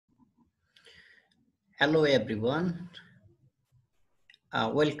Hello everyone,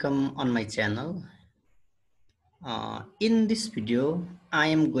 welcome on my channel. In this video, I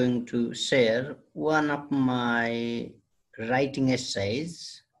am going to share one of my writing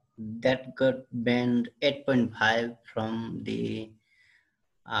essays that got band 8.5 from the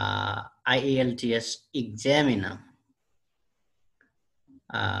IELTS examiner.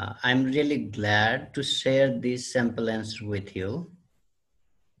 I'm really glad to share this sample answer with you,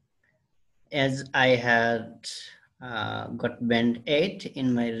 as I had got band 8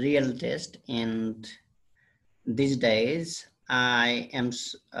 in my real test, and these days I am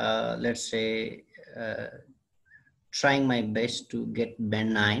let's say trying my best to get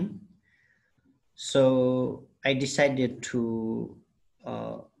band 9. So I decided to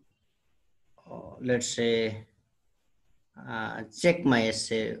let's say check my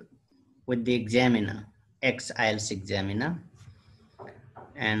essay with the examiner, ex-IELTS examiner,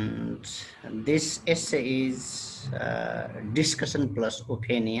 and this essay is discussion plus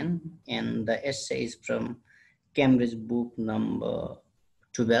opinion, and the essay is from Cambridge book number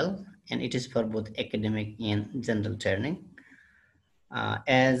 12, and it is for both academic and general training.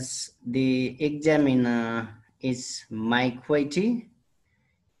 As the examiner is Mike Whitey,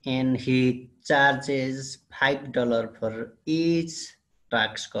 and he charges $5 for each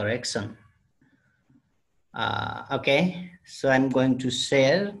tax correction. Okay, so I'm going to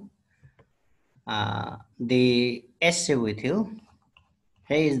share the essay with you.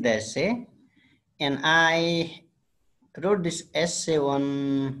 Here is the essay, and I wrote this essay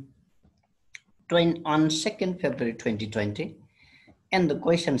on 2nd February 2020, and the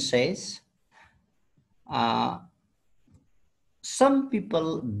question says, some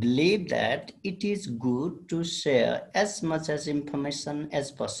people believe that it is good to share as much as information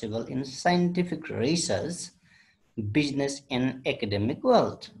as possible in scientific research, business, and academic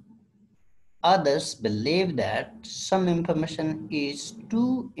world. Others believe that some information is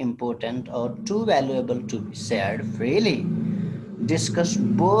too important or too valuable to be shared freely. Discuss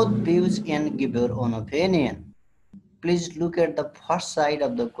both views and give your own opinion. Please look at the first side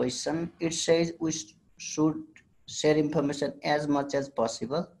of the question. It says we should share information as much as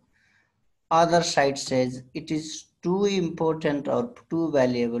possible. Other side says it is too important or too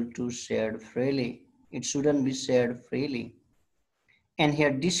valuable to share freely. It shouldn't be shared freely. And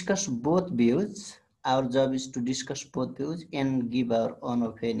here discuss both views. Our job is to discuss both views and give our own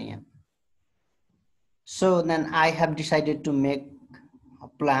opinion. So then I have decided to make a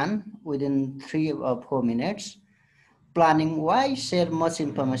plan within 3 or 4 minutes. Planning why share much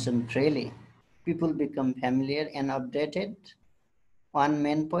information freely. People become familiar and updated, one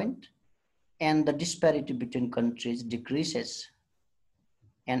main point, and the disparity between countries decreases.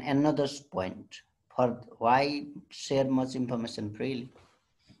 And another point for why share much information freely.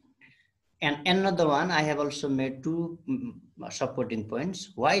 And another one, I have also made 2 supporting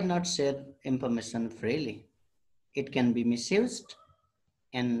points. Why not share information freely? It can be misused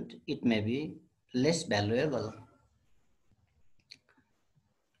and it may be less valuable.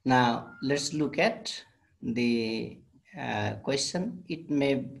 Now let's look at the question. It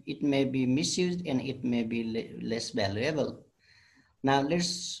may be misused and it may be less valuable. Now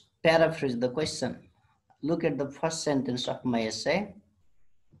let's paraphrase the question. Look at the first sentence of my essay.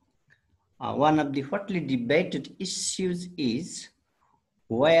 One of the hotly debated issues is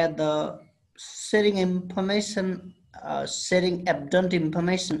where the sharing abundant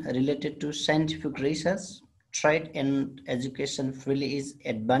information related to scientific research, trade, and education freely is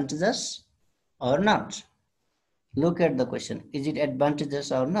advantageous or not. Look at the question. Is it advantageous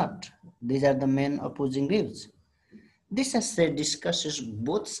or not? These are the main opposing views. This essay discusses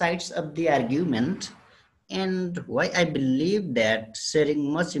both sides of the argument and why I believe that sharing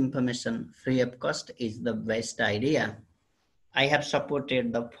much information free of cost is the best idea. I have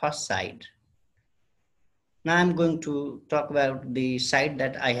supported the first side. Now I'm going to talk about the side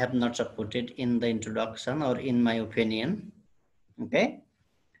that I have not supported in the introduction or in my opinion. Okay.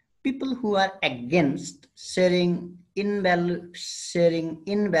 People who are against sharing invaluable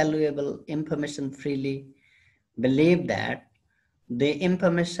information freely believe that the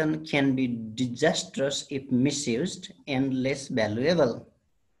information can be disastrous if misused and less valuable.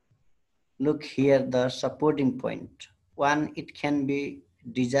 Look here, the supporting point. One, it can be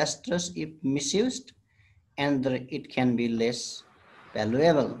disastrous if misused, and it can be less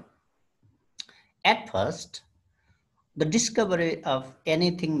valuable. At first, the discovery of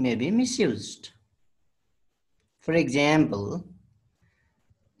anything may be misused. For example,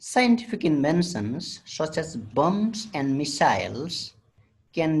 scientific inventions such as bombs and missiles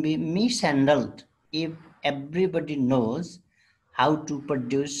can be mishandled if everybody knows how to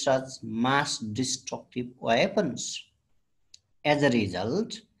produce such mass destructive weapons. As a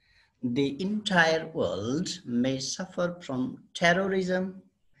result, the entire world may suffer from terrorism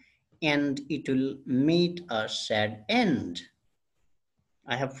and it will meet a sad end.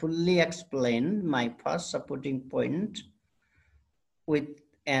 I have fully explained my first supporting point with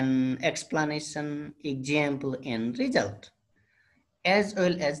an explanation, example, and result. As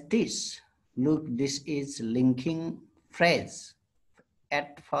well as this, look, this is linking phrase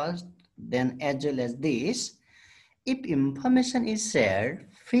at first, then as well as this. If information is shared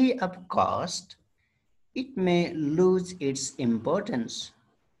free of cost, it may lose its importance.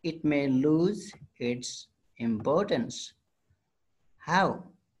 It may lose its importance. How?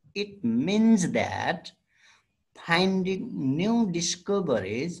 It means that finding new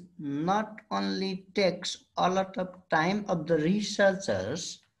discoveries not only takes a lot of time of the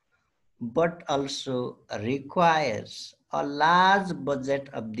researchers, but also requires a large budget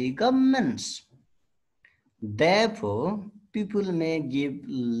of the governments. Therefore, people may give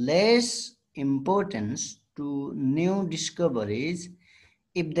less importance to new discoveries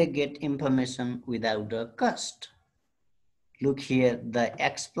if they get information without a cost. Look here, the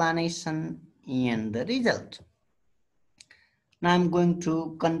explanation and the result. Now I'm going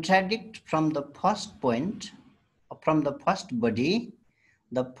to contradict from the first point, from the first body.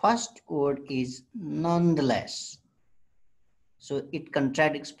 The first word is nonetheless. So it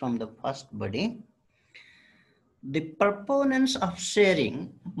contradicts from the first body. The proponents of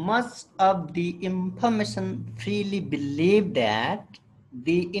sharing much of the information freely believe that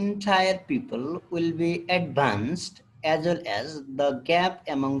the entire people will be advanced as well as the gap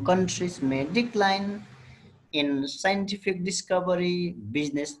among countries may decline in scientific discovery,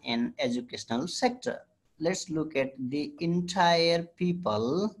 business and educational sector. Let's look at the entire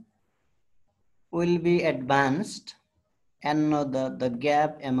people will be advanced and know that the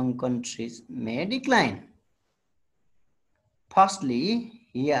gap among countries may decline. Firstly,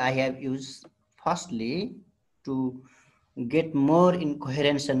 here I have used firstly to get more in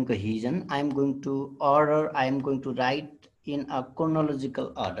coherence and cohesion. I am going to write in a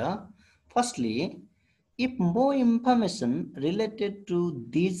chronological order. Firstly, if more information related to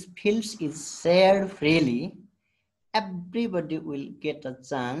these fields is shared freely, everybody will get a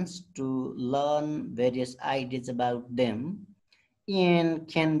chance to learn various ideas about them and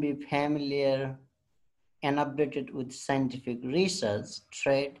can be familiar and updated with scientific research,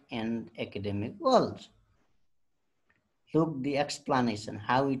 trade, and academic world. Look the explanation,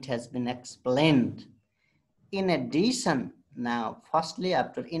 how it has been explained. In addition, now, firstly,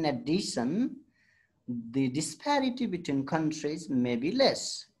 after in addition, the disparity between countries may be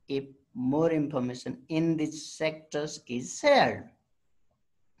less if more information in these sectors is shared.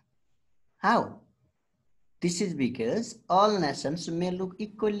 How? This is because all nations may look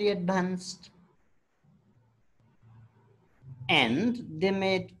equally advanced and they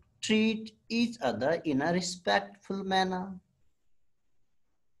may treat each other in a respectful manner.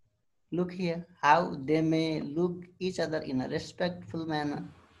 Look here, how they may look each other in a respectful manner.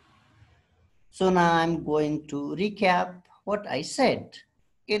 So now I'm going to recap what I said.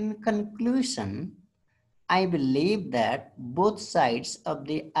 In conclusion, I believe that both sides of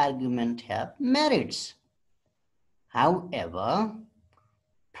the argument have merits. However,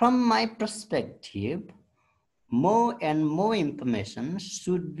 from my perspective, more and more information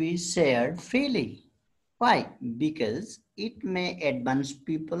should be shared freely. Why? Because it may advance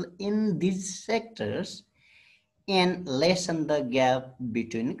people in these sectors and lessen the gap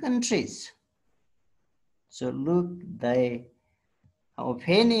between countries. So look, the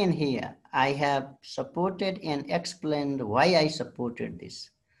opinion here, I have supported and explained why I supported this.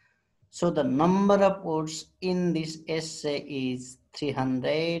 So the number of words in this essay is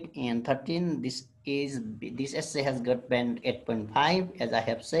 313. This essay has got band 8.5, as I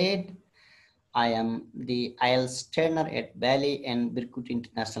have said. I am the IELTS trainer at Bali and Birkut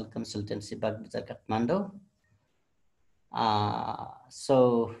International Consultancy, Bagbazar, Kathmandu.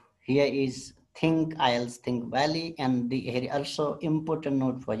 So here is Think IELTS, Think Valley, and here also important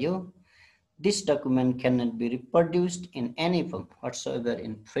note for you. This document cannot be reproduced in any form whatsoever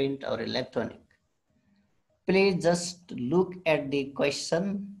in print or electronic. Please just look at the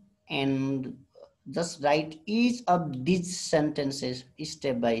question and just write each of these sentences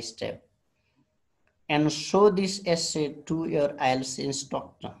step by step and show this essay to your IELTS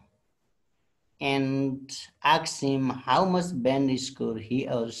instructor and ask him how much band score he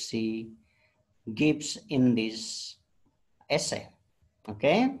or she gives in this essay.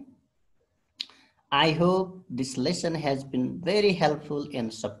 Okay, I hope this lesson has been very helpful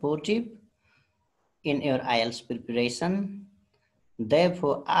and supportive in your IELTS preparation.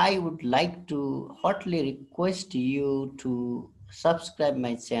 Therefore, I would like to hotly request you to subscribe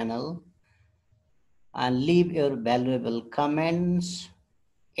my channel and leave your valuable comments,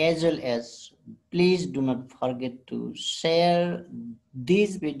 as well as please do not forget to share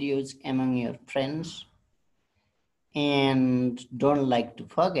these videos among your friends, and don't like to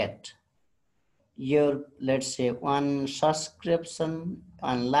forget your, let's say, one subscription,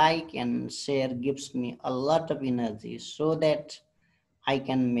 one like and share gives me a lot of energy so that I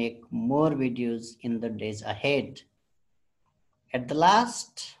can make more videos in the days ahead. At the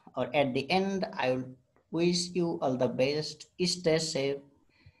last or at the end, I will wish you all the best. Stay safe,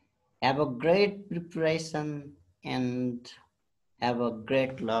 have a great preparation, and have a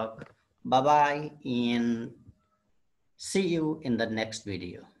great luck. Bye bye, and see you in the next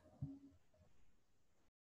video.